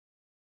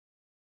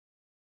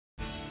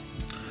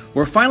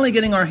We're finally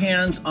getting our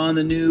hands on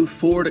the new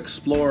Ford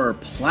Explorer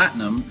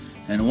Platinum,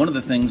 and one of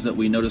the things that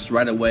we noticed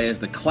right away is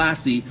the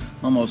classy,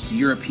 almost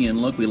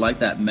European look. We like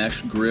that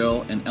mesh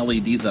grille and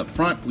LEDs up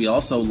front. We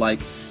also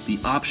like the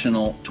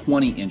optional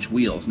 20-inch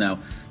wheels. Now,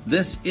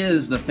 this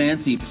is the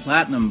fancy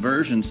Platinum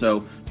version,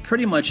 so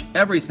pretty much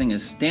everything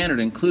is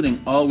standard,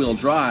 including all-wheel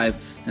drive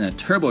and a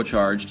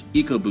turbocharged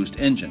EcoBoost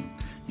engine.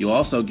 You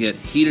also get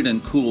heated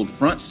and cooled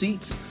front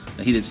seats,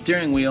 a heated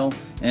steering wheel,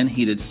 and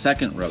heated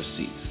second row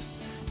seats.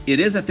 It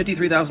is a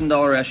 $53,000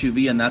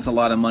 SUV, and that's a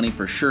lot of money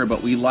for sure,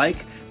 but we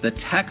like the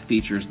tech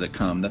features that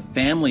come, the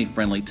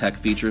family-friendly tech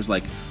features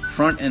like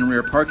front and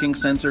rear parking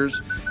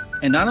sensors,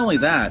 and not only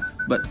that,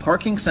 but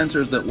parking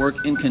sensors that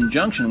work in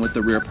conjunction with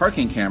the rear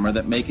parking camera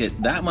that make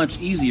it that much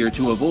easier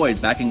to avoid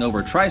backing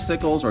over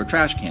tricycles or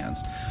trash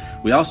cans.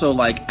 We also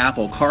like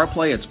Apple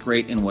CarPlay. It's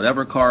great in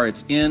whatever car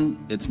it's in.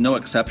 It's no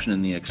exception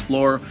in the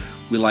Explorer.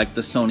 We like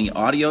the Sony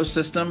audio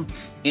system,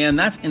 and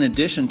that's in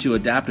addition to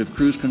adaptive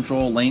cruise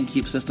control, lane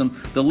keep system.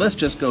 The list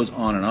just goes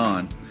on and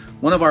on.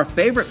 One of our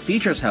favorite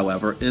features,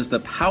 however, is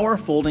the power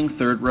folding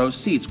third row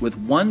seats with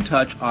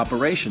one-touch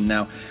operation.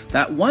 Now,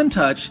 that one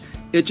touch,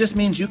 it just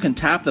means you can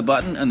tap the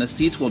button and the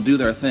seats will do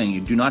their thing.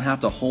 You do not have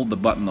to hold the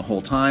button the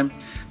whole time.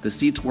 The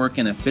seats work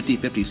in a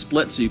 50-50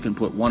 split, so you can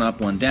put one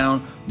up, one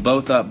down,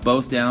 both up,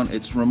 both down.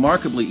 It's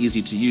remarkably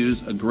easy to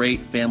use, a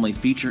great family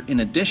feature, in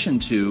addition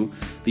to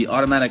the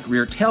automatic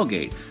rear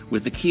tailgate.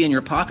 With the key in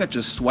your pocket,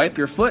 just swipe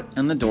your foot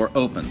and the door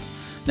opens.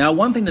 Now,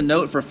 one thing to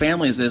note for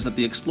families is that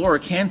the Explorer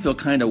can feel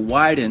kind of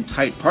wide in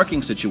tight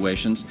parking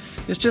situations.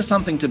 It's just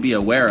something to be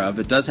aware of.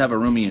 It does have a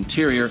roomy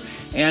interior.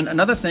 And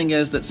another thing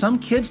is that some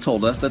kids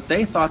told us that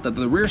they thought that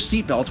the rear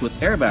seatbelts with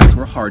airbags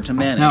were hard to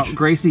manage. Now,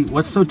 Gracie,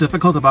 what's so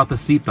difficult about the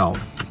seatbelt?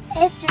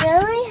 It's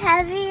really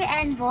heavy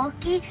and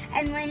bulky,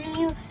 and when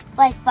you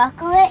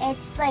buckle it,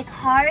 it's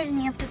hard and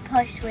you have to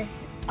push with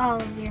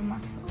all of your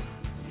muscles.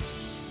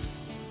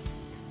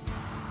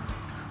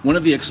 One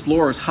of the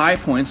Explorer's high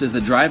points is the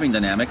driving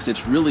dynamics.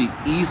 It's really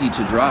easy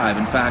to drive.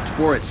 In fact,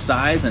 for its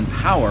size and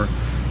power,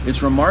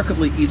 it's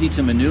remarkably easy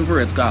to maneuver.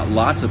 It's got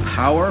lots of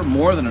power,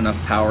 more than enough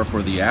power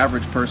for the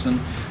average person.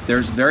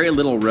 There's very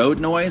little road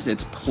noise.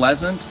 It's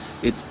pleasant.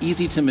 It's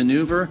easy to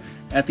maneuver.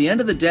 At the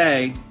end of the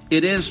day,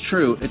 it is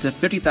true, it's a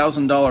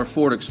 $50,000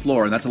 Ford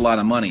Explorer, and that's a lot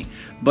of money.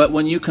 But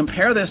when you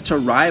compare this to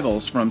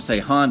rivals from, say,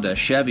 Honda,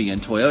 Chevy,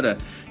 and Toyota,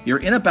 you're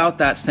in about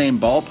that same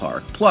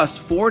ballpark. Plus,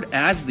 Ford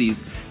adds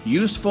these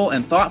useful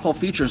and thoughtful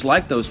features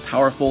like those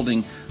power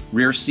folding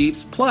rear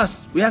seats.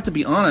 Plus, we have to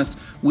be honest,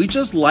 we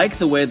just like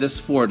the way this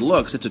Ford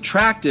looks. It's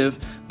attractive,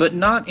 but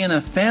not in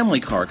a family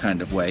car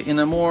kind of way, in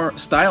a more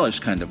stylish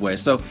kind of way.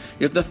 So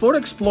if the Ford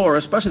Explorer,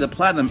 especially the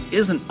Platinum,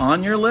 isn't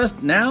on your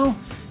list now,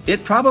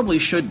 it probably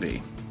should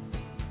be.